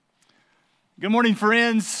Good morning,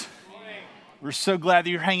 friends. Good morning. We're so glad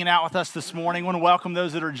that you're hanging out with us this morning. I want to welcome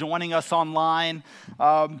those that are joining us online.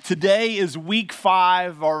 Today is week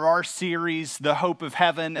 5 of our series, The Hope of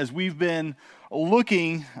Heaven, as we've been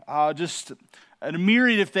looking just at a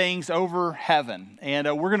myriad of things over heaven. And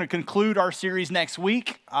we're going to conclude our series next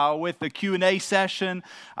week with the Q&A session.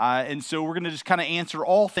 And so we're going to just kind of answer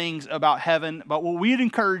all things about heaven. But what we'd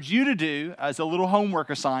encourage you to do as a little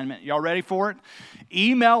homework assignment, y'all ready for it?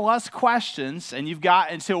 Email us questions, and you've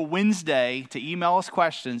got until Wednesday to email us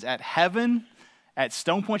questions at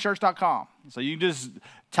heaven@stonepointchurch.com. So you just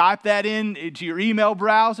type that into your email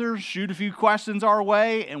browser, shoot a few questions our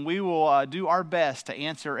way, and we will do our best to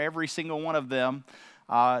answer every single one of them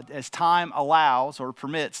as time allows or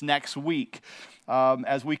permits next week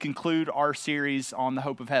as we conclude our series on the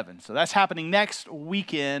hope of heaven. So that's happening next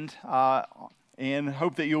weekend, and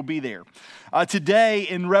hope that you'll be there. Today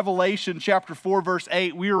in Revelation chapter 4, verse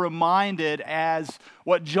 8, we are reminded as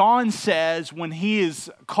what John says when he is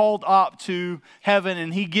called up to heaven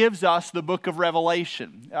and he gives us the book of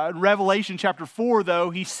Revelation. In Revelation chapter 4, though,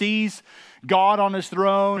 he sees God on his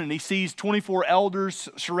throne and he sees 24 elders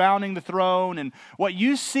surrounding the throne. And what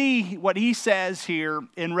you see, what he says here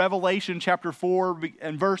in Revelation chapter 4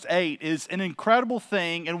 and verse 8 is an incredible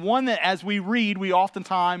thing, and one that as we read, we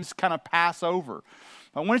oftentimes kind of pass over.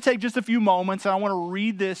 I want to take just a few moments and I want to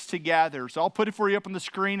read this together. So I'll put it for you up on the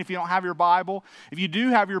screen if you don't have your Bible. If you do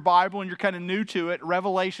have your Bible and you're kind of new to it,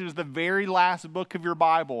 Revelation is the very last book of your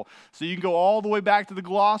Bible. So you can go all the way back to the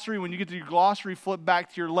glossary. When you get to your glossary, flip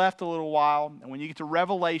back to your left a little while. And when you get to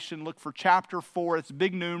Revelation, look for chapter 4. It's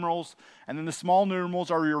big numerals. And then the small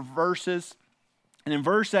numerals are your verses. And in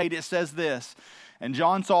verse 8 it says this, "And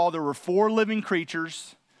John saw there were 4 living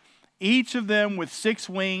creatures, each of them with 6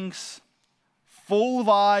 wings, full of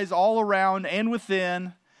eyes all around and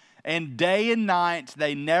within, and day and night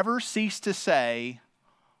they never cease to say,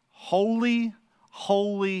 'Holy,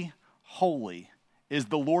 holy, holy is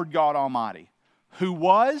the Lord God Almighty, who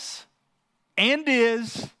was and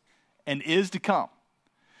is to come.'"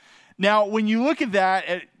 Now, when you look at that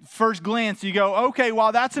at first glance, you go, okay,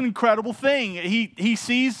 well, that's an incredible thing. He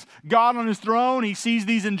sees God on his throne. He sees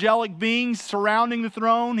these angelic beings surrounding the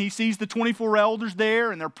throne. He sees the 24 elders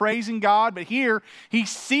there, and they're praising God. But here, he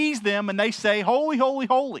sees them, and they say, "Holy, holy,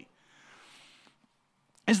 holy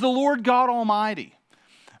is the Lord God Almighty."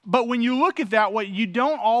 But when you look at that, what you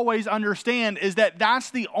don't always understand is that that's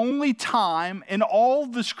the only time in all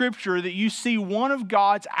of the Scripture that you see one of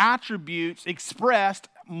God's attributes expressed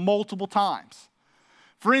multiple times.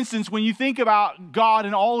 For instance, when you think about God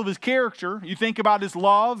and all of his character, you think about his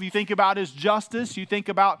love, you think about his justice, you think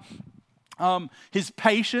about his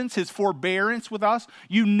patience, his forbearance with us.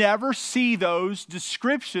 You never see those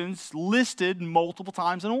descriptions listed multiple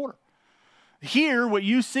times in order. Here, what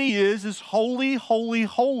you see is holy, holy,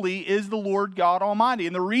 holy is the Lord God Almighty.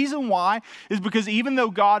 And the reason why is because even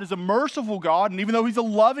though God is a merciful God, and even though he's a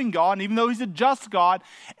loving God, and even though he's a just God,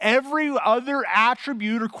 every other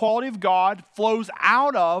attribute or quality of God flows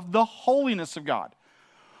out of the holiness of God.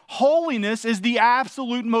 Holiness is the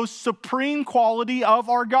absolute most supreme quality of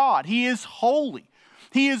our God. He is holy.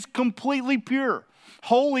 He is completely pure.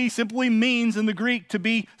 Holy simply means in the Greek to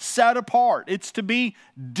be set apart. It's to be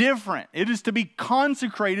different. It is to be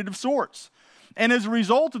consecrated of sorts. And as a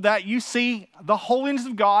result of that, you see the holiness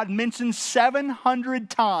of God mentioned 700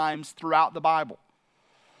 times throughout the Bible.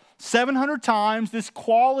 700 times this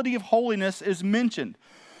quality of holiness is mentioned.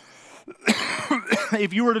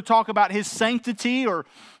 If you were to talk about his sanctity or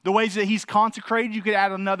the ways that he's consecrated, you could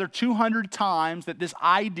add another 200 times that this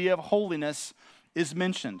idea of holiness is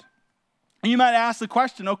mentioned. And you might ask the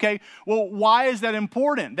question, okay, well, why is that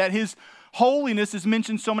important that his holiness is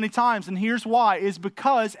mentioned so many times? And here's why, is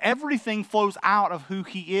because everything flows out of who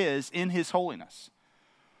he is in his holiness.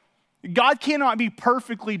 God cannot be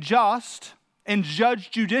perfectly just and judge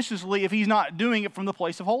judiciously if he's not doing it from the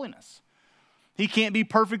place of holiness. He can't be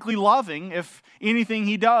perfectly loving if anything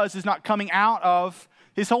he does is not coming out of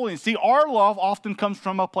his holiness. See, our love often comes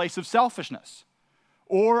from a place of selfishness.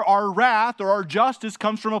 Or our wrath or our justice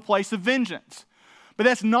comes from a place of vengeance. But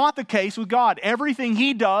that's not the case with God. Everything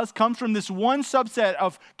he does comes from this one subset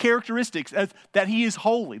of characteristics, that he is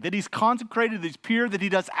holy, that he's consecrated, that he's pure, that he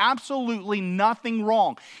does absolutely nothing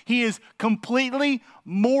wrong. He is completely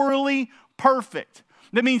morally perfect.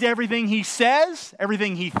 That means everything he says,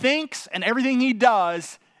 everything he thinks, and everything he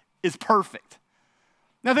does is perfect.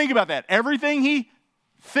 Now think about that. Everything he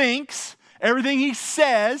thinks, everything he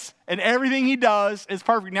says, and everything he does is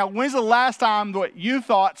perfect. Now, when's the last time what you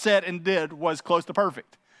thought, said, and did was close to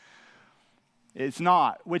perfect? It's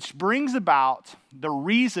not. Which brings about the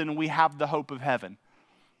reason we have the hope of heaven.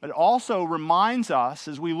 But it also reminds us,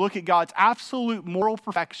 as we look at God's absolute moral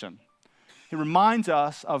perfection, it reminds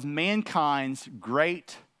us of mankind's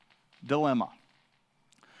great dilemma.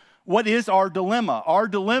 What is our dilemma? Our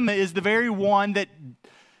dilemma is the very one that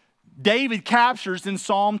David captures in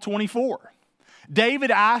Psalm 24.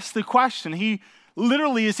 David asks the question, he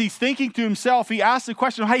literally, as he's thinking to himself, he asks the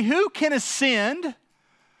question, hey, who can ascend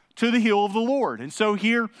to the hill of the Lord? And so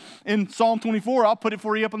here in Psalm 24, I'll put it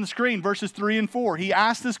for you up on the screen, verses 3 and 4. He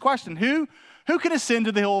asks this question, who can ascend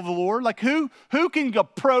to the hill of the Lord? Like who can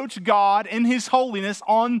approach God in his holiness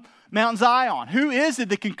on Mount Zion? Who is it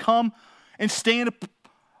that can come and stand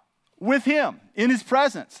with him in his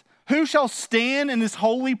presence? Who shall stand in his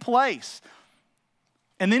holy place?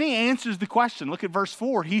 And then he answers the question. Look at verse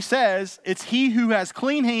 4. He says, it's he who has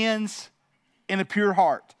clean hands and a pure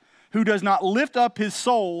heart, who does not lift up his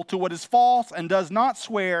soul to what is false and does not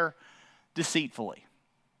swear deceitfully.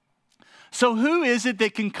 So who is it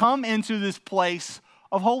that can come into this place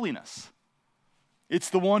of holiness?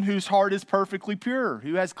 It's the one whose heart is perfectly pure,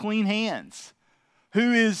 who has clean hands,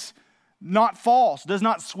 who is not false, does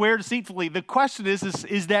not swear deceitfully. The question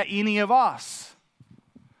is that any of us?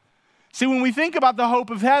 See, when we think about the hope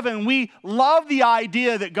of heaven, we love the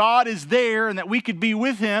idea that God is there and that we could be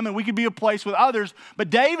with him and we could be a place with others. But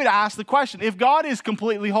David asked the question, if God is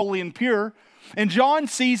completely holy and pure, and John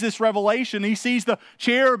sees this revelation, he sees the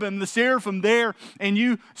cherubim, the seraphim there, and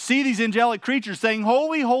you see these angelic creatures saying,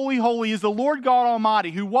 holy, holy, holy is the Lord God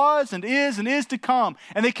Almighty, who was and is to come.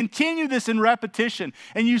 And they continue this in repetition.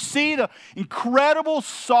 And you see the incredible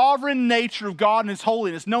sovereign nature of God and his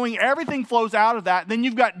holiness, knowing everything flows out of that. Then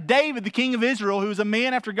you've got David, the king of Israel, who is a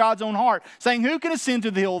man after God's own heart, saying, who can ascend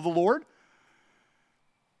to the hill of the Lord?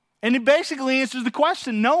 And it basically answers the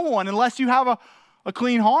question, no one, unless you have a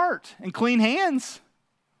clean heart and clean hands.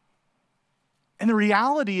 And the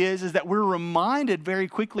reality is that we're reminded very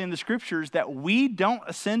quickly in the scriptures that we don't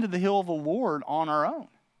ascend to the hill of the Lord on our own.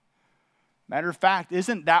 Matter of fact,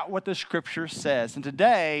 isn't that what the scripture says? And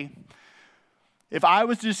today, if I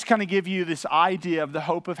was to just kind of give you this idea of the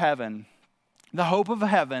hope of heaven, the hope of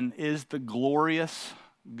heaven is the glorious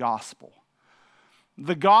gospel.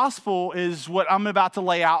 The gospel is what I'm about to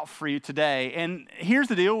lay out for you today. And here's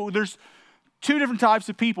the deal. There's two different types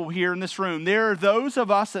of people here in this room. There are those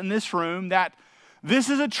of us in this room that this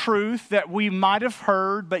is a truth that we might have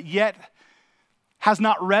heard, but yet has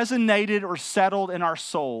not resonated or settled in our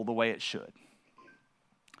soul the way it should.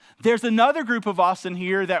 There's another group of us in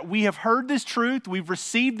here that we have heard this truth, we've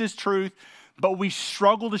received this truth, but we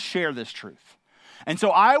struggle to share this truth. And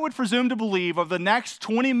so I would presume to believe of the next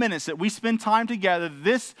 20 minutes that we spend time together,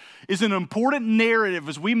 this is an important narrative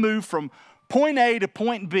as we move from point A to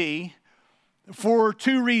point B, for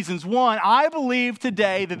two reasons. One, I believe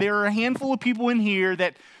today that there are a handful of people in here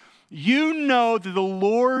that you know that the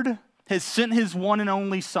Lord has sent his one and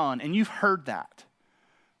only Son, and you've heard that,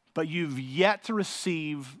 but you've yet to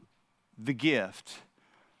receive the gift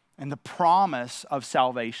and the promise of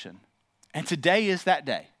salvation. And today is that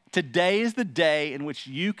day. Today is the day in which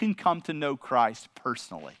you can come to know Christ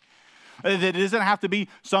personally. That it doesn't have to be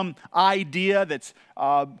some idea that's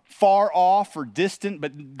far off or distant,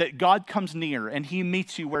 but that God comes near and he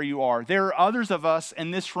meets you where you are. There are others of us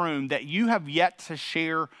in this room that you have yet to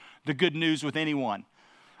share the good news with anyone.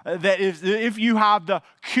 That if you have the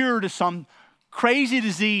cure to some crazy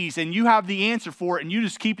disease and you have the answer for it and you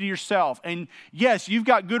just keep it to yourself. And yes, you've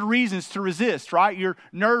got good reasons to resist, right? You're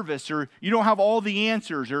nervous or you don't have all the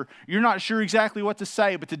answers or you're not sure exactly what to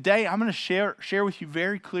say. But today I'm going to share with you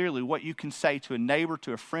very clearly what you can say to a neighbor,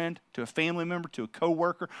 to a friend, to a family member, to a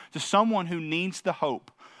coworker, to someone who needs the hope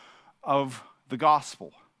of the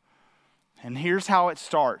gospel. And here's how it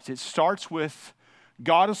starts. It starts with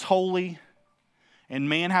God is holy and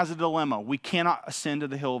man has a dilemma. We cannot ascend to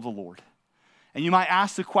the hill of the Lord. And you might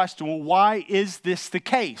ask the question, well, why is this the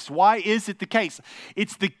case? Why is it the case?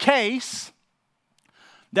 It's the case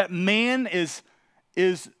that man is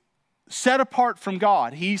set apart from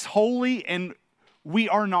God. He's holy and we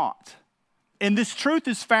are not. And this truth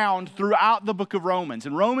is found throughout the book of Romans.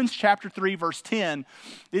 In Romans chapter 3, verse 10,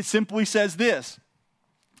 it simply says this,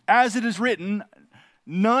 as it is written,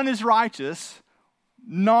 none is righteous,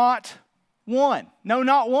 not one. No,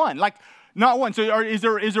 not one. Like, not one. So is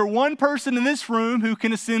there one person in this room who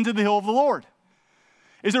can ascend to the hill of the Lord?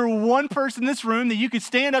 Is there one person in this room that you could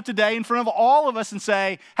stand up today in front of all of us and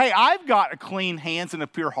say, hey, I've got a clean hands and a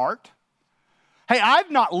pure heart. Hey, I've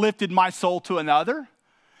not lifted my soul to another.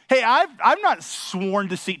 Hey, I've not sworn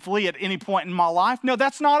deceitfully at any point in my life. No,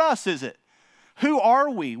 that's not us, is it? Who are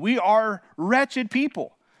we? We are wretched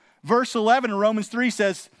people. Verse 11 in Romans 3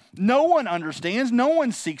 says, No one understands. No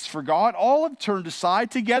one seeks for God. All have turned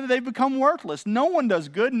aside. Together they've become worthless. No one does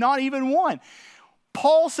good, not even one.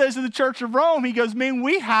 Paul says to the church of Rome, he goes, man,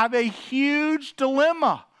 we have a huge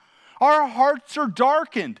dilemma. Our hearts are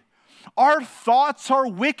darkened. Our thoughts are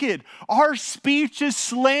wicked. Our speech is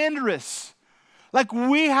slanderous. Like,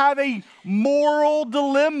 we have a moral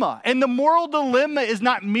dilemma. And the moral dilemma is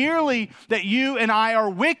not merely that you and I are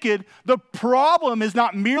wicked. The problem is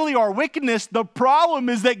not merely our wickedness. The problem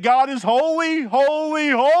is that God is holy, holy,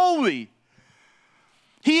 holy.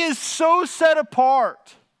 He is so set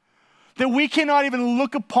apart that we cannot even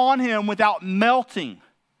look upon him without melting.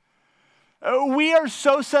 We are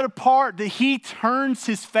so set apart that he turns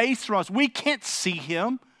his face from us. We can't see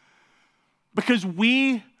him because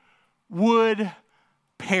we would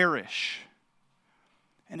perish.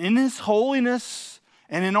 And in his holiness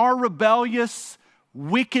and in our rebellious,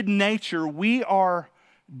 wicked nature, we are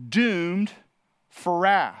doomed for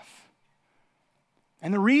wrath.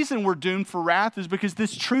 And the reason we're doomed for wrath is because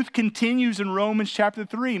this truth continues in Romans chapter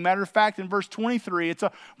 3. Matter of fact, in verse 23, it's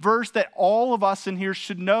a verse that all of us in here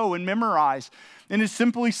should know and memorize. And it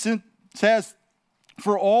simply says,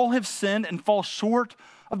 "For all have sinned and fall short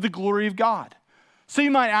of the glory of God." So you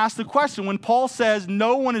might ask the question, when Paul says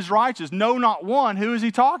no one is righteous, no, not one, who is he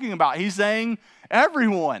talking about? He's saying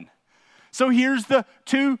everyone. So here's the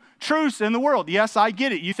two truths in the world. Yes, I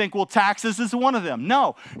get it. You think, well, taxes is one of them.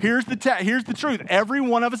 No, here's the truth. Every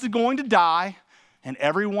one of us is going to die, and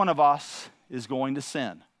every one of us is going to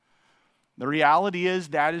sin. The reality is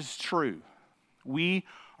that is true. We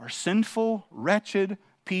are sinful, wretched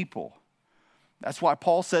people. That's why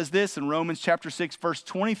Paul says this in Romans chapter 6, verse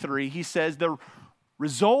 23. He says the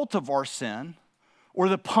result of our sin, or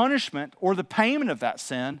the punishment, or the payment of that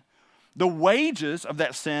sin, the wages of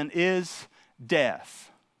that sin is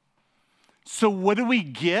death. So what do we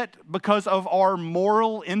get because of our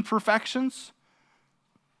moral imperfections?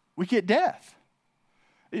 We get death.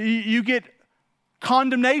 You get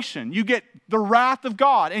condemnation. You get the wrath of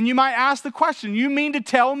God. And you might ask the question, you mean to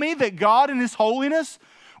tell me that God in his holiness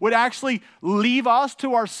would actually leave us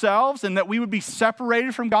to ourselves and that we would be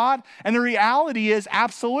separated from God? And the reality is,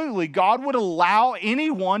 absolutely, God would allow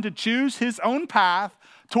anyone to choose his own path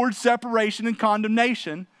towards separation and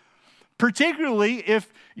condemnation, particularly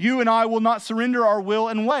if you and I will not surrender our will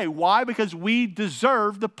and way. Why? Because we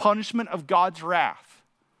deserve the punishment of God's wrath.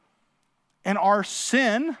 And our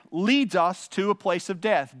sin leads us to a place of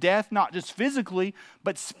death. Death not just physically,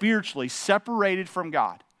 but spiritually, separated from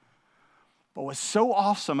God. But what's so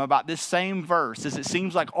awesome about this same verse is it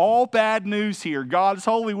seems like all bad news here. God is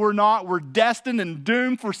holy, we're not. We're destined and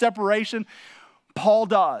doomed for separation. Paul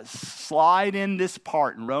does slide in this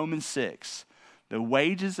part in Romans 6. The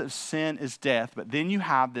wages of sin is death. But then you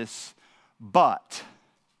have this but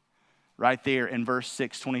right there in verse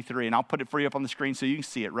 6:23. And I'll put it for you up on the screen so you can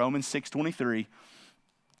see it. Romans 6:23.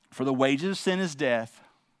 For the wages of sin is death,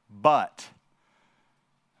 but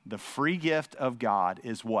the free gift of God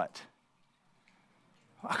is what?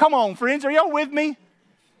 Come on, friends, are y'all with me?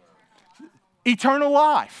 Eternal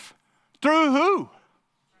life. Through who?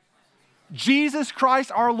 Jesus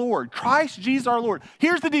Christ our Lord. Christ Jesus our Lord.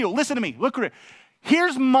 Here's the deal. Listen to me. Look at it.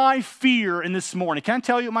 Here's my fear in this morning. Can I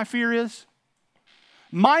tell you what my fear is?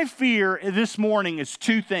 My fear this morning is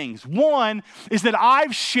two things. One is that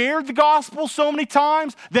I've shared the gospel so many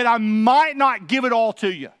times that I might not give it all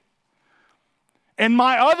to you. And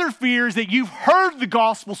my other fear is that you've heard the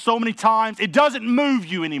gospel so many times, it doesn't move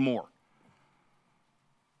you anymore.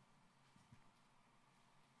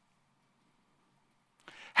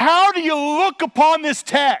 How do you look upon this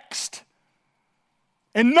text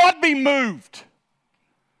and not be moved?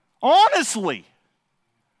 Honestly.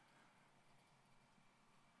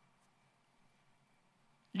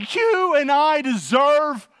 You and I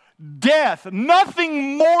deserve death.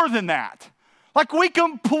 Nothing more than that. Like we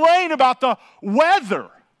complain about the weather.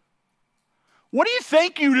 What do you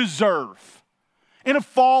think you deserve in a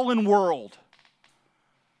fallen world?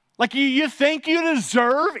 Like you think you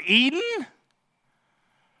deserve Eden?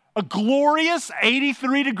 A glorious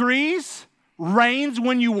 83 degrees, rains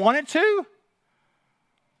when you want it to?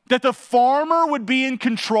 That the farmer would be in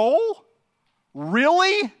control?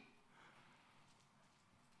 Really?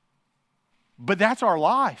 But that's our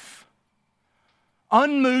life.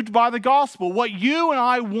 Unmoved by the gospel. What you and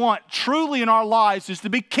I want truly in our lives is to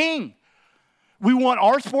be king. We want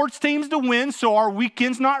our sports teams to win so our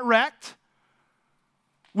weekend's not wrecked.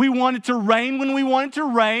 We want it to rain when we want it to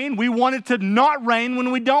rain. We want it to not rain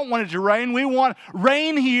when we don't want it to rain. We want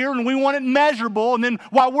rain here and we want it measurable. And then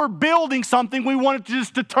while we're building something, we want it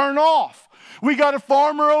just to turn off. We got a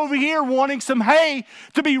farmer over here wanting some hay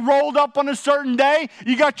to be rolled up on a certain day.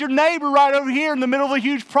 You got your neighbor right over here in the middle of a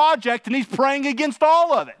huge project, and he's praying against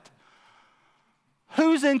all of it.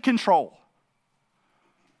 Who's in control?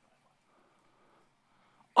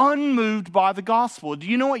 Unmoved by the gospel. Do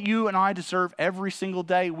you know what you and I deserve every single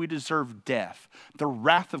day? We deserve death, the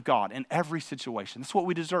wrath of God in every situation. That's what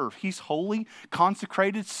we deserve. He's holy,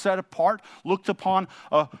 consecrated, set apart, looked upon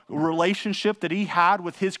a relationship that he had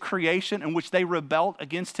with his creation in which they rebelled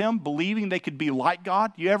against him, believing they could be like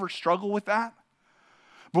God. You ever struggle with that?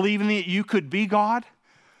 Believing that you could be God?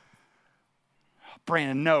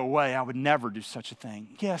 Brandon, no way, I would never do such a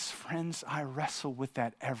thing. Yes, friends, I wrestle with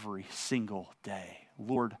that every single day.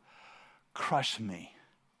 Lord, crush me.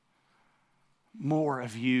 More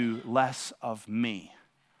of you, less of me.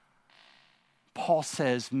 Paul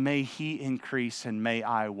says, may he increase and may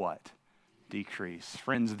I what? Decrease.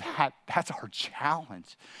 Friends, that's our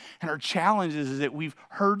challenge. And our challenge is that we've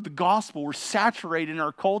heard the gospel. We're saturated in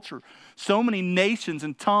our culture. So many nations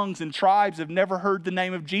and tongues and tribes have never heard the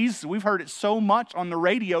name of Jesus. We've heard it so much on the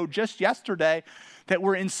radio just yesterday that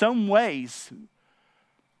we're in some ways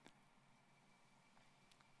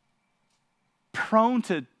prone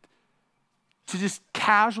to just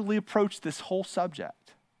casually approach this whole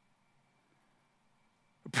subject.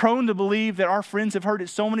 Prone to believe that our friends have heard it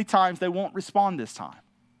so many times they won't respond this time.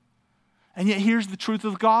 And yet here's the truth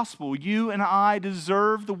of the gospel. You and I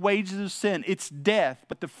deserve the wages of sin. It's death,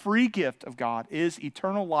 but the free gift of God is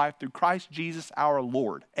eternal life through Christ Jesus our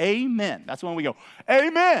Lord. Amen. That's when we go,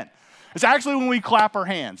 amen. It's actually when we clap our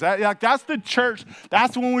hands. That's the church.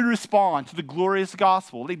 That's when we respond to the glorious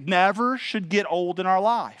gospel. It never should get old in our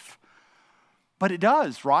life. But it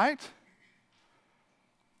does, right?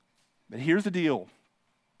 But here's the deal.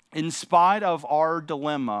 In spite of our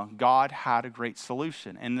dilemma, God had a great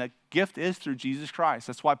solution. And the gift is through Jesus Christ.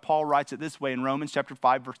 That's why Paul writes it this way in Romans chapter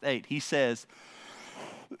 5, verse 8. He says,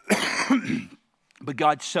 but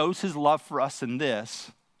God shows his love for us in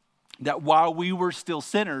this, that while we were still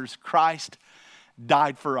sinners, Christ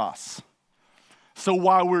died for us. So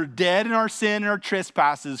while we're dead in our sin and our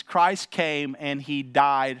trespasses, Christ came and he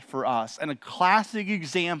died for us. And a classic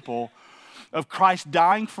example of Christ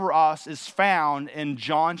dying for us is found in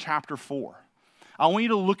John chapter 4. I want you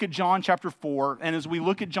to look at John chapter 4. And as we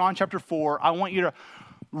look at John chapter 4, I want you to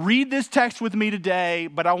read this text with me today,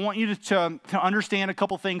 but I want you to understand a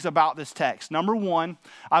couple things about this text. Number one,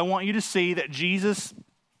 I want you to see that Jesus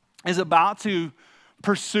is about to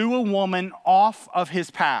pursue a woman off of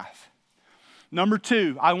his path. Number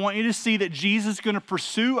two, I want you to see that Jesus is going to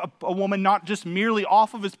pursue a woman not just merely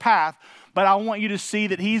off of his path, but I want you to see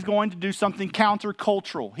that he's going to do something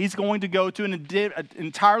countercultural. He's going to go to an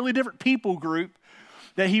entirely different people group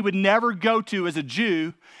that he would never go to as a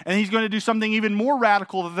Jew, and he's going to do something even more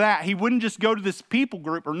radical than that. He wouldn't just go to this people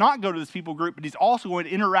group or not go to this people group, but he's also going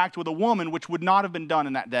to interact with a woman, which would not have been done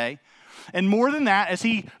in that day. And more than that, as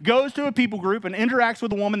he goes to a people group and interacts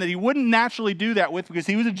with a woman that he wouldn't naturally do that with because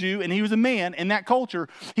he was a Jew and he was a man in that culture,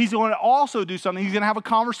 he's going to also do something. He's going to have a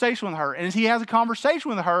conversation with her. And as he has a conversation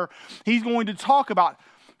with her, he's going to talk about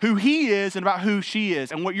who he is and about who she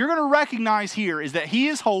is. And what you're going to recognize here is that he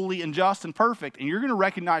is holy and just and perfect, and you're going to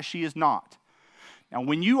recognize she is not. Now,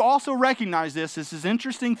 when you also recognize this is an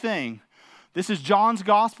interesting thing. This is John's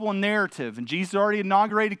gospel and narrative, and Jesus already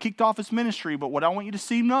inaugurated, kicked off his ministry, but what I want you to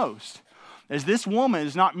see most is this woman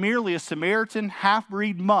is not merely a Samaritan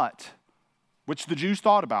half-breed mutt, which the Jews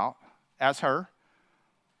thought about as her.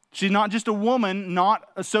 She's not just a woman not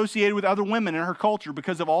associated with other women in her culture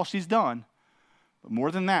because of all she's done. But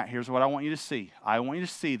more than that, here's what I want you to see. I want you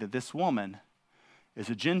to see that this woman is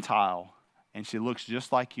a Gentile, and she looks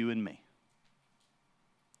just like you and me.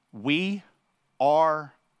 We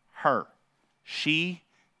are her. She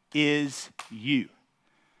is you.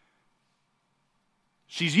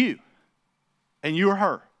 She's you. And you are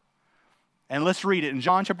her. And let's read it. In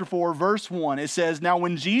John chapter 4, verse 1, it says, now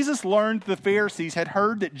when Jesus learned the Pharisees had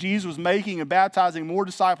heard that Jesus was making and baptizing more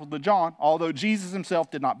disciples than John, although Jesus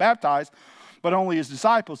himself did not baptize, but only his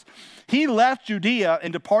disciples, he left Judea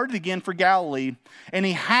and departed again for Galilee, and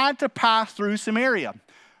he had to pass through Samaria.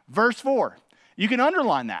 Verse 4, you can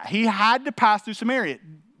underline that. He had to pass through Samaria.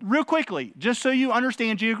 Real quickly, just so you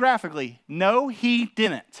understand geographically, no, he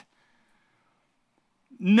didn't.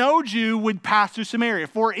 No Jew would pass through Samaria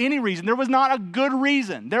for any reason. There was not a good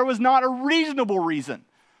reason. There was not a reasonable reason.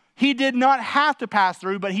 He did not have to pass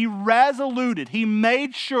through, but he resoluted. He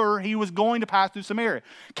made sure he was going to pass through Samaria.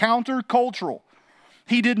 Countercultural.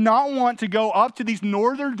 He did not want to go up to these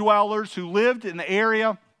northern dwellers who lived in the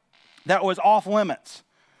area that was off limits.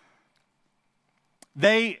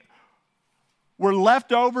 They were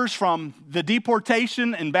leftovers from the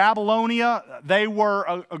deportation in Babylonia. They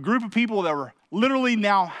were a group of people that were literally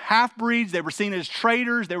now half-breeds. They were seen as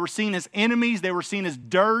traitors. They were seen as enemies. They were seen as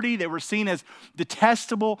dirty. They were seen as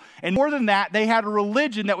detestable. And more than that, they had a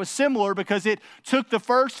religion that was similar because it took the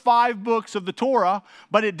first 5 books of the Torah,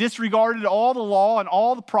 but it disregarded all the law and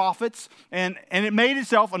all the prophets, and it made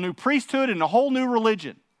itself a new priesthood and a whole new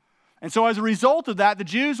religion. And so as a result of that, the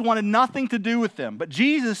Jews wanted nothing to do with them. But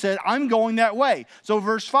Jesus said, I'm going that way. So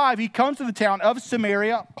verse 5, he comes to the town of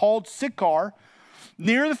Samaria called Sychar,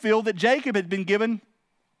 near the field that Jacob had been given,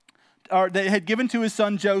 or that had given to his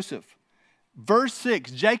son Joseph. Verse 6,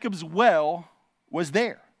 Jacob's well was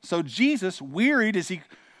there. So Jesus, wearied as he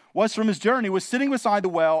was from his journey, was sitting beside the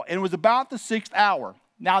well, and it was about the 6th hour.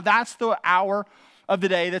 Now that's the hour of the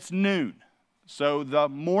day that's noon. So the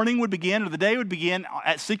morning would begin, or the day would begin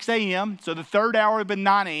at 6 a.m. So the 3rd hour would have been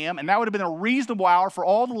 9 a.m. And that would have been a reasonable hour for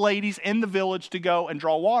all the ladies in the village to go and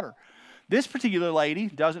draw water. This particular lady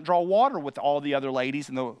doesn't draw water with all the other ladies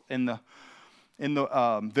in the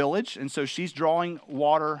village. And so she's drawing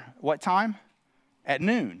water what time? At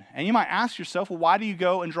noon. And you might ask yourself, well, why do you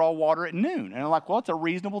go and draw water at noon? And I'm like, well, it's a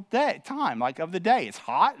reasonable time, like of the day. It's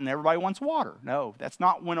hot and everybody wants water. No, that's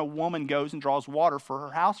not when a woman goes and draws water for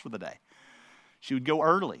her house for the day. She would go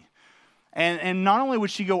early. And not only would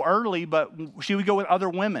she go early, but she would go with other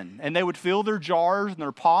women. And they would fill their jars and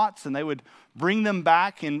their pots, and they would bring them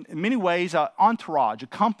back in many ways, an entourage, a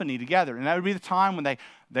company together. And that would be the time when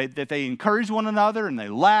they encouraged one another, and they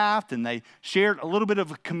laughed, and they shared a little bit of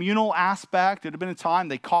a communal aspect. It would have been a time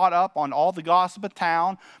they caught up on all the gossip of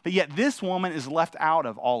town. But yet this woman is left out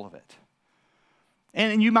of all of it.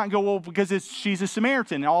 And you might go, well, because she's a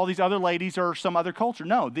Samaritan, and all these other ladies are some other culture.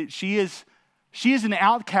 No, she is an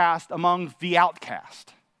outcast among the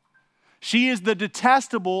outcast. She is the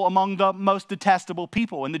detestable among the most detestable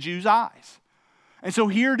people in the Jews' eyes. And so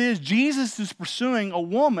here it is, Jesus is pursuing a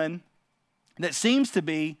woman that seems to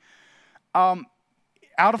be out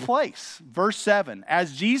of place. Verse 7,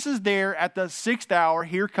 as Jesus there at the 6th hour,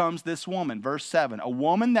 here comes this woman. Verse 7, a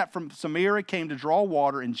woman that from Samaria came to draw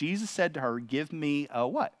water, and Jesus said to her, give me a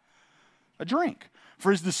what? A drink.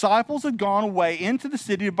 For his disciples had gone away into the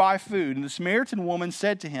city to buy food. And the Samaritan woman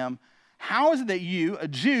said to him, how is it that you, a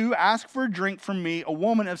Jew, ask for a drink from me, a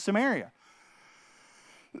woman of Samaria?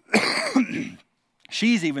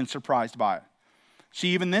 She's even surprised by it. She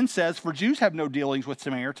even then says, for Jews have no dealings with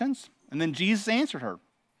Samaritans. And then Jesus answered her,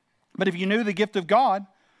 but if you knew the gift of God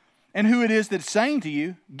and who it is that's saying to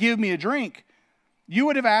you, give me a drink, you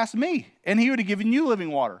would have asked me, and he would have given you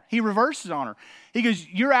living water. He reverses on her. He goes,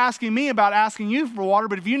 you're asking me about asking you for water,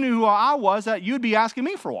 but if you knew who I was, you would be asking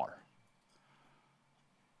me for water.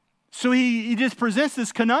 So he just presents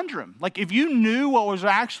this conundrum. Like, if you knew what was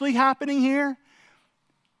actually happening here,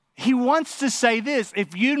 he wants to say this.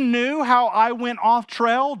 If you knew how I went off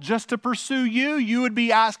trail just to pursue you, you would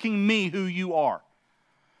be asking me who you are.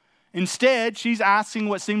 Instead, she's asking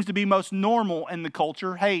what seems to be most normal in the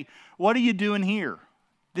culture. Hey, what are you doing here?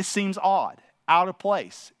 This seems odd, out of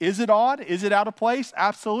place. Is it odd? Is it out of place?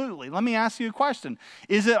 Absolutely. Let me ask you a question.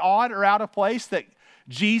 Is it odd or out of place that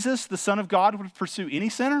Jesus, the Son of God, would pursue any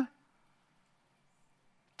sinner?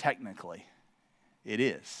 Technically, it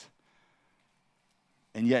is.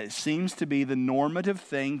 And yet it seems to be the normative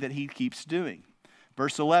thing that he keeps doing.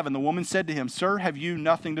 Verse 11, the woman said to him, sir, have you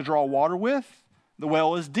nothing to draw water with? The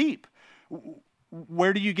well is deep.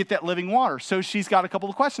 Where do you get that living water? So she's got a couple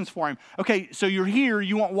of questions for him. Okay, so you're here,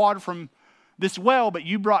 you want water from this well, but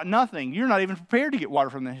you brought nothing. You're not even prepared to get water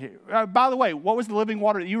from the by the way, what was the living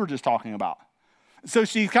water that you were just talking about? So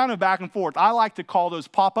she's kind of back and forth. I like to call those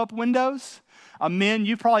pop-up windows. Men,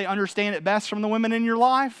 you probably understand it best from the women in your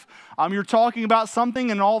life. You're talking about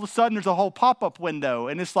something, and all of a sudden there's a whole pop-up window,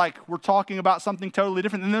 and it's like we're talking about something totally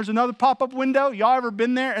different. And there's another pop-up window. Y'all ever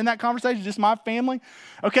been there in that conversation? Just my family?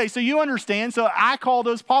 Okay, so you understand. So I call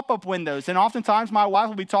those pop-up windows, and oftentimes my wife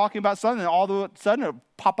will be talking about something, and all of a sudden a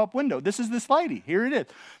pop-up window. This is this lady. Here it is.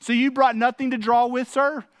 So you brought nothing to draw with,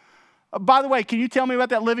 sir? By the way, can you tell me about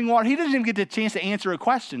that living water? He doesn't even get the chance to answer a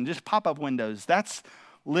question. Just pop-up windows. That's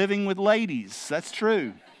living with ladies. That's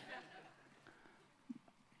true.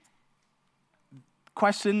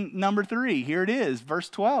 Question number 3. Here it is. Verse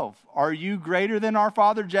 12. Are you greater than our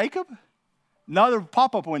father Jacob? Another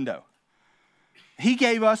pop-up window. He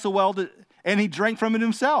gave us a well, and he drank from it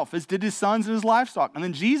himself, as did his sons and his livestock. And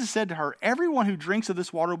then Jesus said to her, everyone who drinks of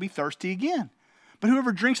this water will be thirsty again. But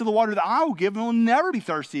whoever drinks of the water that I will give will never be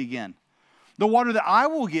thirsty again. The water that I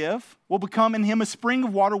will give will become in him a spring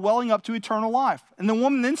of water welling up to eternal life. And the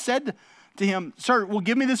woman then said to him, sir, well,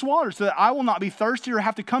 give me this water so that I will not be thirsty or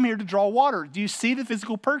have to come here to draw water. Do you see the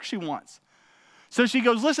physical perk she wants? So she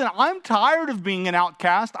goes, listen, I'm tired of being an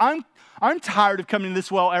outcast. I'm tired of coming to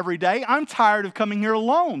this well every day. I'm tired of coming here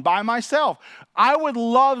alone by myself. I would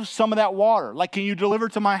love some of that water. Like, can you deliver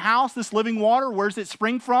to my house this living water? Where's it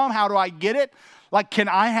spring from? How do I get it? Like, can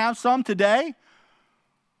I have some today?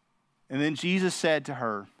 And then Jesus said to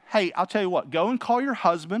her, hey, I'll tell you what, go and call your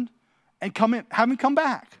husband and have him come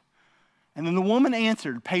back. And then the woman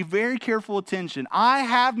answered, pay very careful attention. I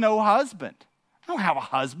have no husband. I don't have a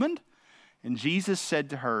husband. And Jesus said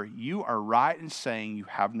to her, you are right in saying you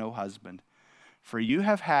have no husband, for you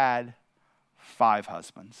have had 5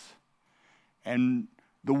 husbands. And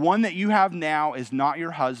the one that you have now is not your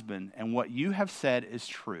husband, and what you have said is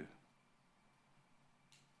true.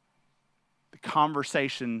 The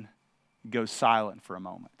conversation goes silent for a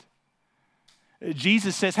moment.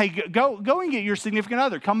 Jesus says, hey, go and get your significant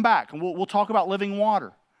other. Come back, and we'll talk about living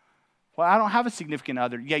water. Well, I don't have a significant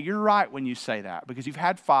other. Yeah, you're right when you say that, because you've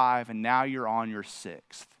had 5 and now you're on your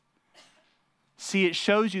 6th. See, it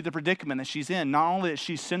shows you the predicament that she's in. Not only that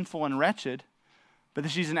she's sinful and wretched, but that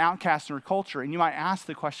she's an outcast in her culture. And you might ask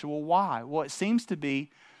the question, well, why? Well, it seems to be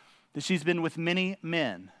that she's been with many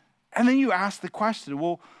men. And then you ask the question,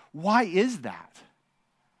 well, why is that?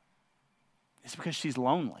 It's because she's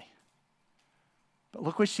lonely. But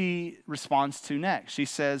look what she responds to next. She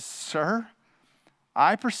says, sir,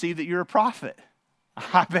 I perceive that you're a prophet.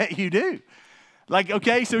 I bet you do. Like,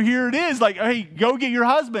 okay, so here it is. Like, hey, go get your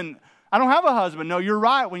husband. I don't have a husband. No, you're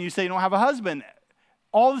right when you say you don't have a husband.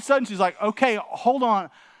 All of a sudden, she's like, okay, hold on.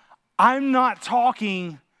 I'm not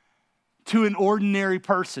talking to an ordinary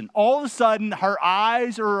person. All of a sudden, her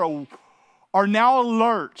eyes are now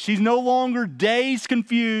alert. She's no longer dazed,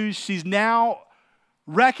 confused. She's now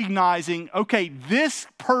recognizing, okay, this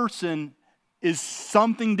person is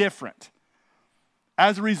something different.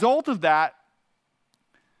 As a result of that,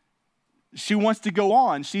 she wants to go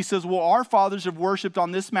on. She says, well, our fathers have worshiped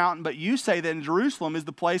on this mountain, but you say that in Jerusalem is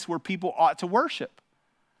the place where people ought to worship.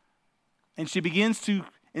 And she begins to,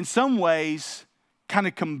 in some ways, kind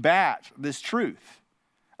of combat this truth.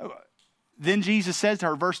 Then Jesus says to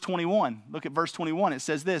her, verse 21, look at verse 21. It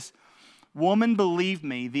says this, woman, believe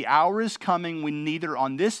me, the hour is coming when neither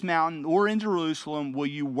on this mountain or in Jerusalem will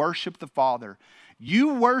you worship the Father.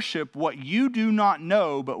 You worship what you do not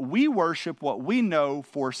know, but we worship what we know,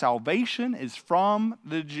 for salvation is from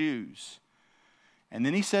the Jews. And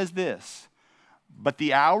then he says this, but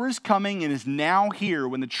the hour is coming and is now here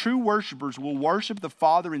when the true worshipers will worship the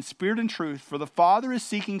Father in spirit and truth, for the Father is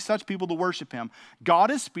seeking such people to worship him.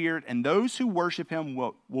 God is spirit, and those who worship him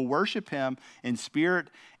will worship him in spirit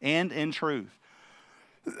and in truth.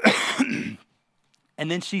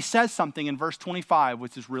 And then she says something in verse 25,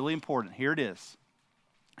 which is really important. Here it is.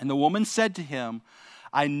 And the woman said to him,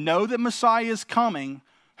 I know that Messiah is coming,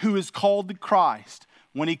 who is called the Christ.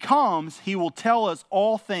 When he comes, he will tell us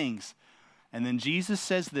all things. And then Jesus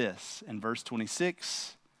says this in verse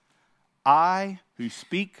 26, I who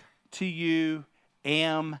speak to you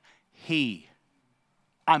am he.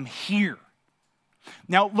 I'm here.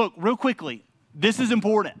 Now look, real quickly, this is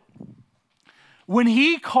important. When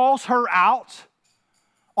he calls her out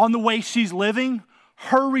on the way she's living,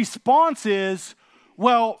 her response is,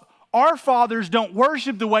 well, our fathers don't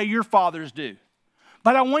worship the way your fathers do.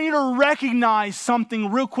 But I want you to recognize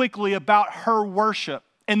something real quickly about her worship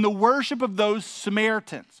and the worship of those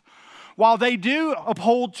Samaritans. While they do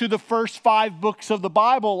uphold to the first 5 books of the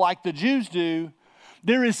Bible like the Jews do,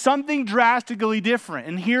 there is something drastically different.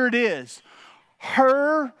 And here it is.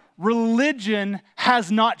 Her religion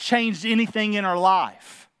has not changed anything in her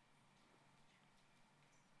life.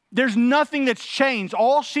 There's nothing that's changed.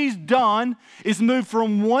 All she's done is move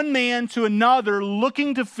from one man to another,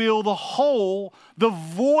 looking to fill the hole, the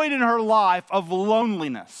void in her life of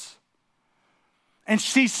loneliness. And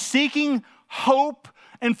she's seeking hope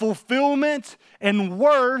and fulfillment and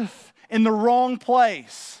worth in the wrong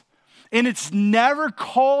place. And it's never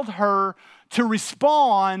called her to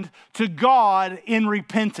respond to God in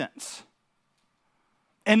repentance.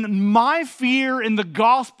 And my fear in the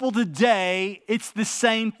gospel today, it's the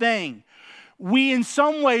same thing. We in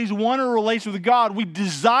some ways want a relationship with God. We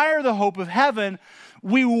desire the hope of heaven.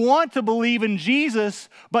 We want to believe in Jesus,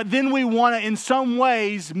 but then we want to in some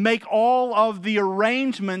ways make all of the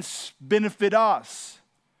arrangements benefit us.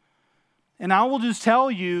 And I will just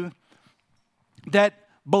tell you that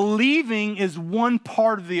believing is one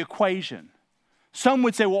part of the equation. Some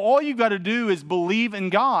would say, well, all you've got to do is believe in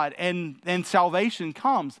God and salvation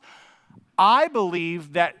comes. I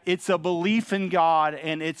believe that it's a belief in God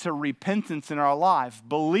and it's a repentance in our life.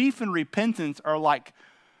 Belief and repentance are like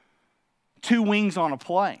 2 wings on a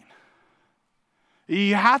plane.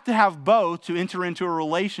 You have to have both to enter into a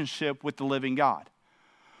relationship with the living God.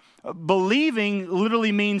 Believing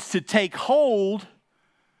literally means to take hold,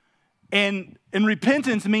 and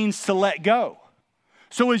repentance means to let go.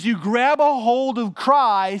 So as you grab a hold of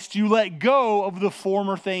Christ, you let go of the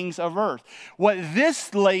former things of earth. What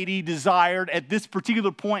this lady desired at this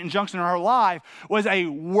particular point and junction in her life was a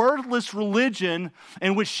wordless religion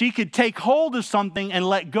in which she could take hold of something and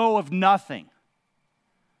let go of nothing.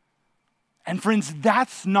 And friends,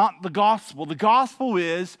 that's not the gospel. The gospel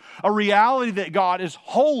is a reality that God is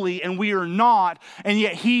holy and we are not, and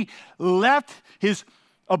yet he left his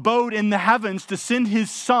abode in the heavens to send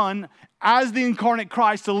his Son as the incarnate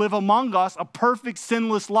Christ to live among us a perfect,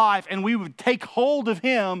 sinless life, and we would take hold of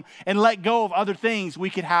him and let go of other things,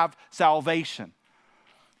 we could have salvation.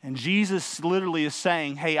 And Jesus literally is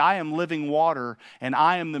saying, hey, I am living water and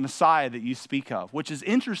I am the Messiah that you speak of, which is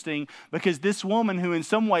interesting because this woman who in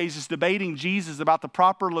some ways is debating Jesus about the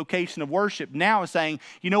proper location of worship now is saying,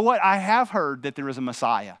 you know what, I have heard that there is a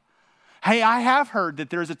Messiah. Hey, I have heard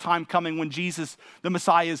that there is a time coming when Jesus, the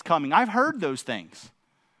Messiah, is coming. I've heard those things.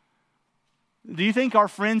 Do you think our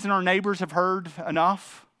friends and our neighbors have heard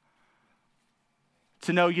enough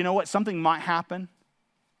to know, you know what, something might happen?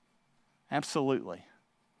 Absolutely.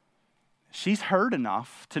 She's heard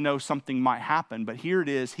enough to know something might happen, but here it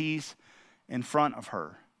is, he's in front of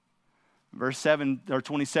her. Verse 7 or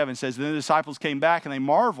 27 says, then the disciples came back and they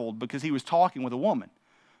marveled because he was talking with a woman.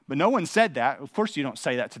 But no one said that. Of course you don't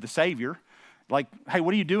say that to the Savior. Like, hey,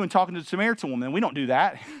 what are you doing talking to the Samaritan woman? And we don't do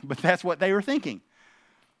that, but that's what they were thinking.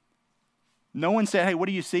 No one said, hey, what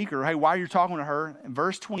do you seek? Or, hey, why are you talking to her? In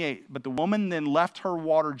verse 28, but the woman then left her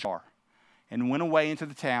water jar and went away into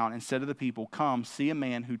the town and said to the people, come, see a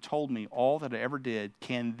man who told me all that I ever did.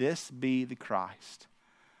 Can this be the Christ?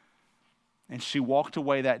 And she walked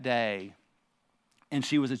away that day, and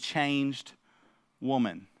she was a changed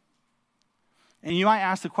woman. And you might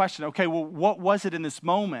ask the question, okay, well, what was it in this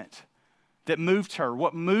moment that moved her?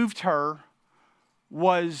 What moved her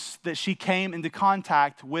was that she came into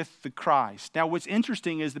contact with the Christ. Now, what's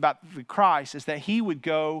interesting is about the Christ is that he would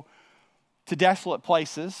go to desolate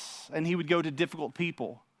places and he would go to difficult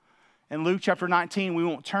people. In Luke chapter 19, we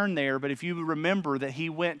won't turn there, but if you remember that he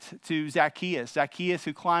went to Zacchaeus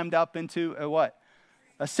who climbed up into a what?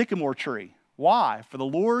 A sycamore tree. Why? For the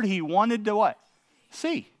Lord he wanted to what?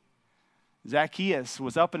 See. Zacchaeus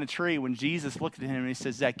was up in a tree when Jesus looked at him and he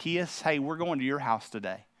said, Zacchaeus, hey, we're going to your house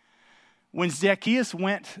today. When Zacchaeus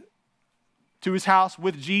went to his house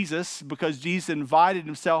with Jesus, because Jesus invited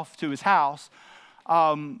himself to his house,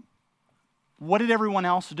 what did everyone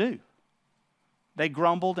else do? They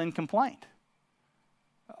grumbled and complained.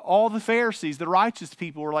 All the Pharisees, the righteous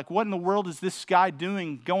people, were like, what in the world is this guy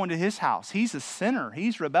doing going to his house? He's a sinner.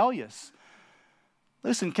 He's rebellious.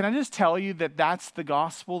 Listen, can I just tell you that that's the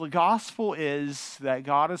gospel? The gospel is that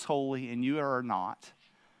God is holy and you are not.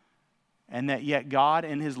 And that yet God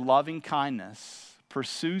in his loving kindness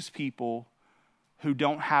pursues people who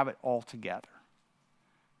don't have it all together.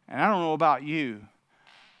 And I don't know about you,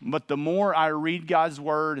 but the more I read God's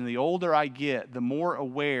word and the older I get, the more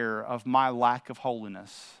aware of my lack of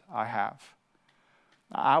holiness I have.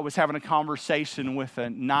 I was having a conversation with a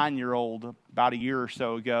 9-year-old about a year or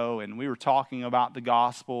so ago, and we were talking about the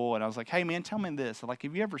gospel, and I was like, hey man, tell me this. I'm like,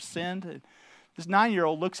 have you ever sinned? This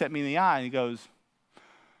 9-year-old looks at me in the eye and he goes,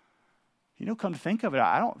 you know, come to think of it,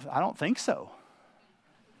 I don't think so.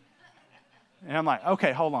 And I'm like,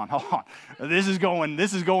 okay, hold on. This is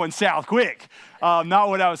going south quick. Not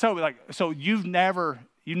what I was hoping. Like, so you never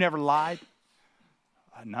lied?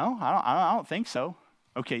 No, I don't think so.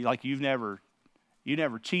 Okay, like you never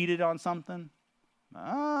cheated on something?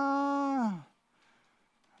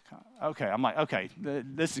 Okay, I'm like, okay,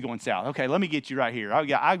 this is going south. Okay, let me get you right here.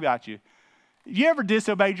 I got you. You ever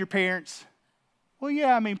disobeyed your parents? Well,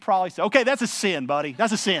 yeah, I mean, probably so. Okay, that's a sin, buddy.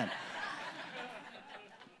 That's a sin.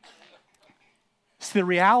 So the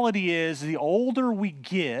reality is, the older we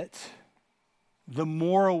get, the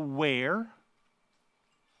more aware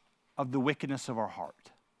of the wickedness of our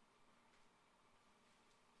heart.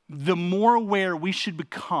 The more aware we should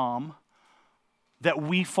become that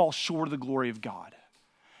we fall short of the glory of God.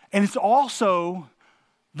 And it's also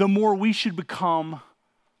the more we should become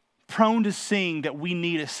prone to seeing that we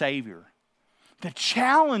need a Savior. The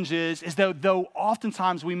challenge is that though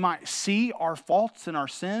oftentimes we might see our faults and our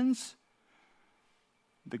sins,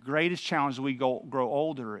 the greatest challenge as we grow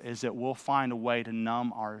older is that we'll find a way to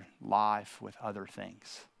numb our life with other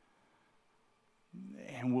things.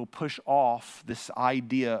 And we'll push off this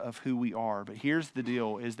idea of who we are. But here's the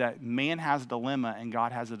deal, is that man has a dilemma and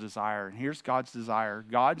God has a desire. And here's God's desire.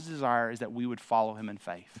 God's desire is that we would follow him in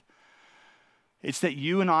faith. It's that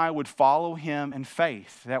you and I would follow him in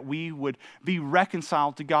faith, that we would be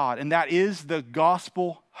reconciled to God. And that is the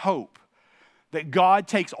gospel hope. That God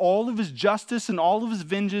takes all of his justice and all of his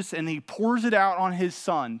vengeance and he pours it out on his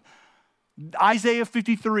son. Isaiah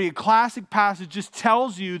 53, a classic passage, just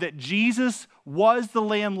tells you that Jesus was the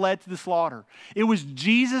lamb led to the slaughter. It was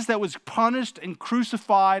Jesus that was punished and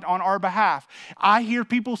crucified on our behalf. I hear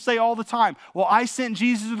people say all the time, well, I sent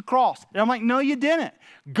Jesus to the cross. And I'm like, no, you didn't.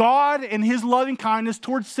 God, in his loving kindness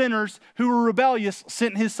towards sinners who were rebellious,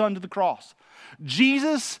 sent his son to the cross.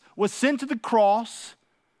 Jesus was sent to the cross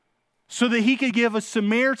so that he could give a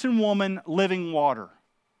Samaritan woman living water.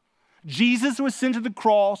 Jesus was sent to the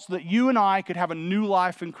cross so that you and I could have a new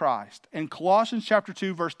life in Christ. In Colossians chapter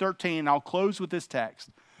 2, verse 13, I'll close with this text.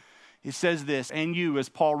 It says this, and you, as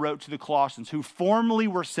Paul wrote to the Colossians, who formerly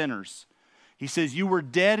were sinners. He says, you were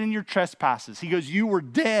dead in your trespasses. He goes, you were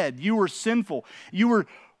dead. You were sinful. You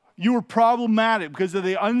were problematic because of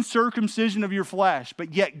the uncircumcision of your flesh,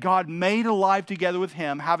 but yet God made alive together with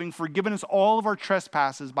him, having forgiven us all of our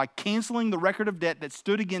trespasses by canceling the record of debt that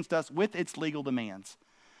stood against us with its legal demands.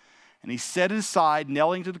 And he set it aside,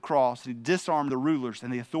 nailing to the cross, and he disarmed the rulers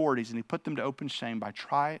and the authorities, and he put them to open shame by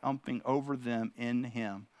triumphing over them in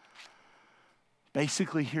him.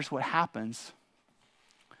 Basically, here's what happens.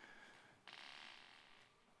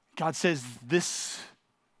 God says this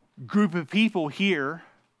group of people here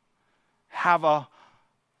have a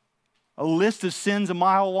list of sins a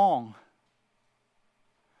mile long.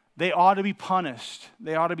 They ought to be punished.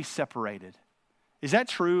 They ought to be separated. Is that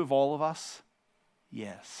true of all of us?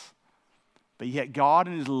 Yes. But yet God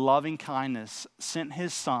in his loving kindness sent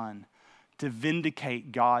his son to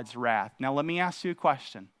vindicate God's wrath. Now let me ask you a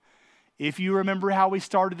question. If you remember how we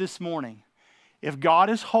started this morning, if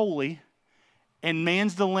God is holy and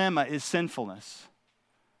man's dilemma is sinfulness,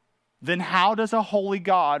 then how does a holy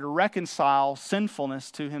God reconcile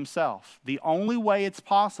sinfulness to himself? The only way it's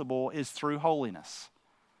possible is through holiness.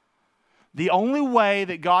 The only way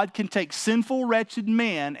that God can take sinful, wretched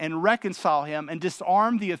man and reconcile him and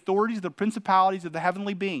disarm the authorities, the principalities of the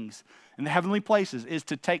heavenly beings and the heavenly places is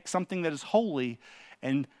to take something that is holy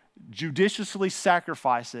and judiciously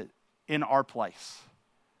sacrifice it in our place.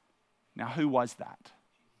 Now, who was that?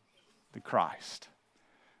 The Christ.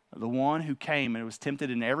 The one who came and was tempted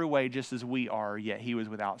in every way just as we are, yet he was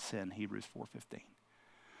without sin, Hebrews 4:15.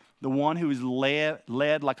 The one who was led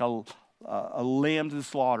like a lamb to the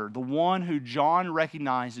slaughter. The one who John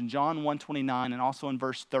recognized in John 1:29 and also in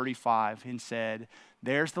verse 35 and said,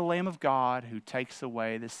 there's the Lamb of God who takes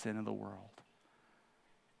away the sin of the world.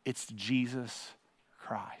 It's Jesus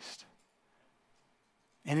Christ.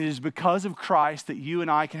 And it is because of Christ that you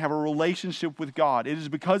and I can have a relationship with God. It is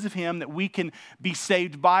because of him that we can be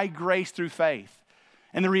saved by grace through faith.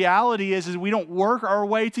 And the reality is we don't work our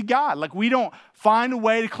way to God. Like we don't find a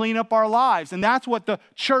way to clean up our lives. And that's what the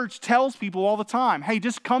church tells people all the time. Hey,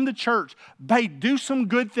 just come to church. Hey, do some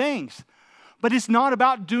good things. But it's not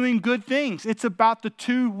about doing good things. It's about the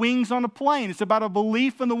two wings on a plane. It's about a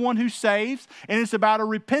belief in the one who saves. And it's about a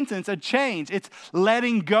repentance, a change. It's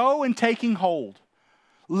letting go and taking hold.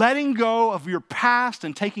 Letting go of your past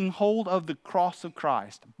and taking hold of the cross of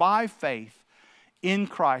Christ by faith in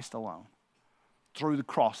Christ alone, through the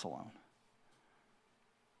cross alone.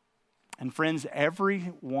 And friends,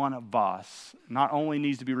 every one of us not only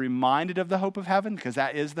needs to be reminded of the hope of heaven, because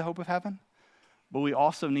that is the hope of heaven, but we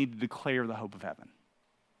also need to declare the hope of heaven.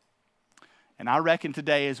 And I reckon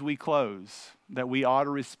today as we close that we ought to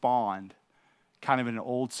respond kind of in an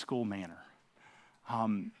old school manner.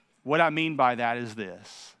 What I mean by that is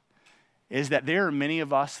this, is that there are many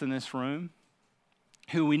of us in this room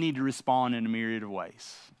who we need to respond in a myriad of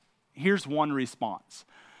ways. Here's one response.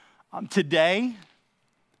 Today,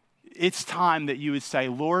 it's time that you would say,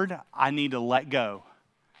 Lord, I need to let go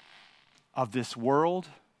of this world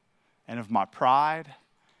and of my pride,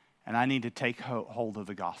 and I need to take hold of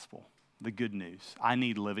the gospel, the good news. I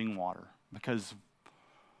need living water because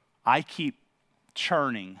I keep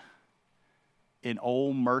churning in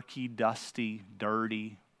old, murky, dusty,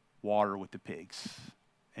 dirty water with the pigs.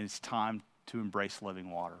 And it's time to embrace living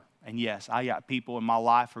water. And yes, I got people in my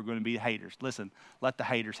life who are going to be haters. Listen, let the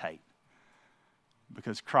haters hate.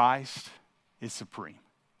 Because Christ is supreme.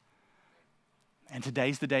 And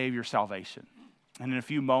today's the day of your salvation. And in a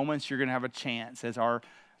few moments, you're going to have a chance as our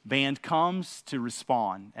band comes to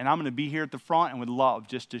respond. And I'm going to be here at the front and would love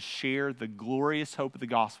just to share the glorious hope of the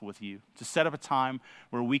gospel with you, to set up a time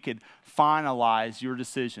where we could finalize your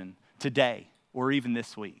decision today or even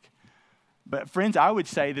this week. But friends, I would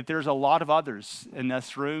say that there's a lot of others in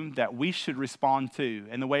this room that we should respond to.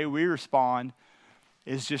 And the way we respond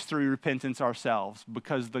is just through repentance ourselves,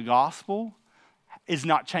 because the gospel is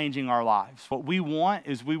not changing our lives. What we want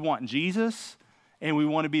is we want Jesus, and we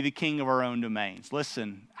want to be the king of our own domains.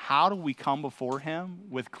 Listen, how do we come before him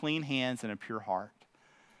with clean hands and a pure heart?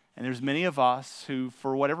 And there's many of us who,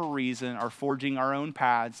 for whatever reason, are forging our own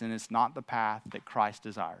paths, and it's not the path that Christ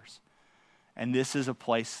desires. And this is a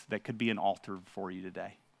place that could be an altar for you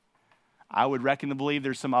today. I would reckon to believe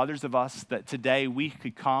there's some others of us that today we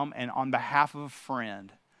could come, and on behalf of a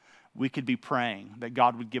friend, we could be praying that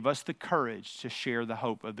God would give us the courage to share the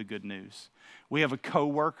hope of the good news. We have a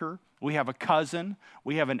coworker, we have a cousin,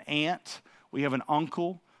 we have an aunt, we have an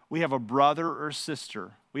uncle, we have a brother or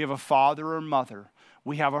sister, we have a father or mother,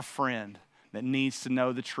 we have a friend that needs to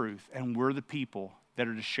know the truth, and we're the people that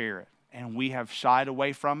are to share it. And we have shied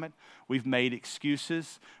away from it. We've made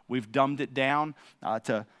excuses. We've dumbed it down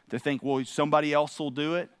to think, well, somebody else will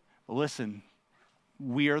do it. But listen,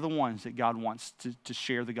 we are the ones that God wants to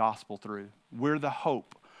share the gospel through. We're the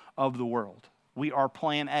hope of the world. We are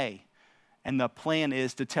plan A. And the plan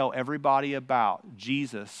is to tell everybody about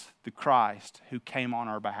Jesus, the Christ, who came on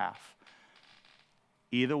our behalf.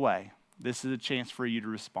 Either way, this is a chance for you to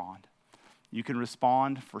respond. You can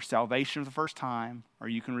respond for salvation for the first time, or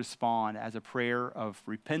you can respond as a prayer of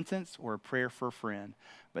repentance or a prayer for a friend.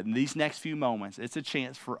 But in these next few moments, it's a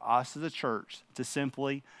chance for us as a church to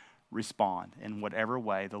simply respond in whatever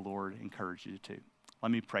way the Lord encourages you to.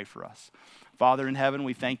 Let me pray for us. Father in heaven,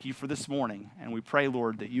 we thank you for this morning, and we pray,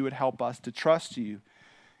 Lord, that you would help us to trust you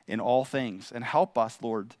in all things, and help us,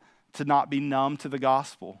 Lord, to not be numb to the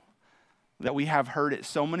gospel, that we have heard it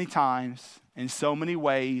so many times, in so many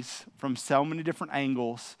ways, from so many different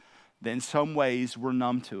angles, that in some ways we're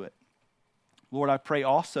numb to it. Lord, I pray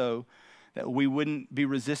also that we wouldn't be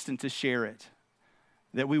resistant to share it,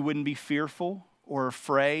 that we wouldn't be fearful or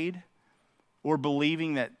afraid or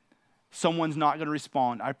believing that someone's not going to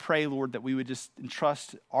respond. I pray, Lord, that we would just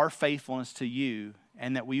entrust our faithfulness to you,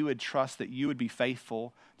 and that we would trust that you would be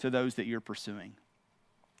faithful to those that you're pursuing.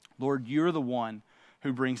 Lord, you're the one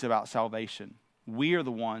who brings about salvation. We are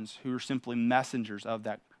the ones who are simply messengers of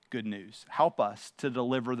that good news. Help us to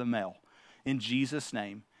deliver the mail. In Jesus'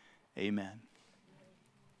 name, amen.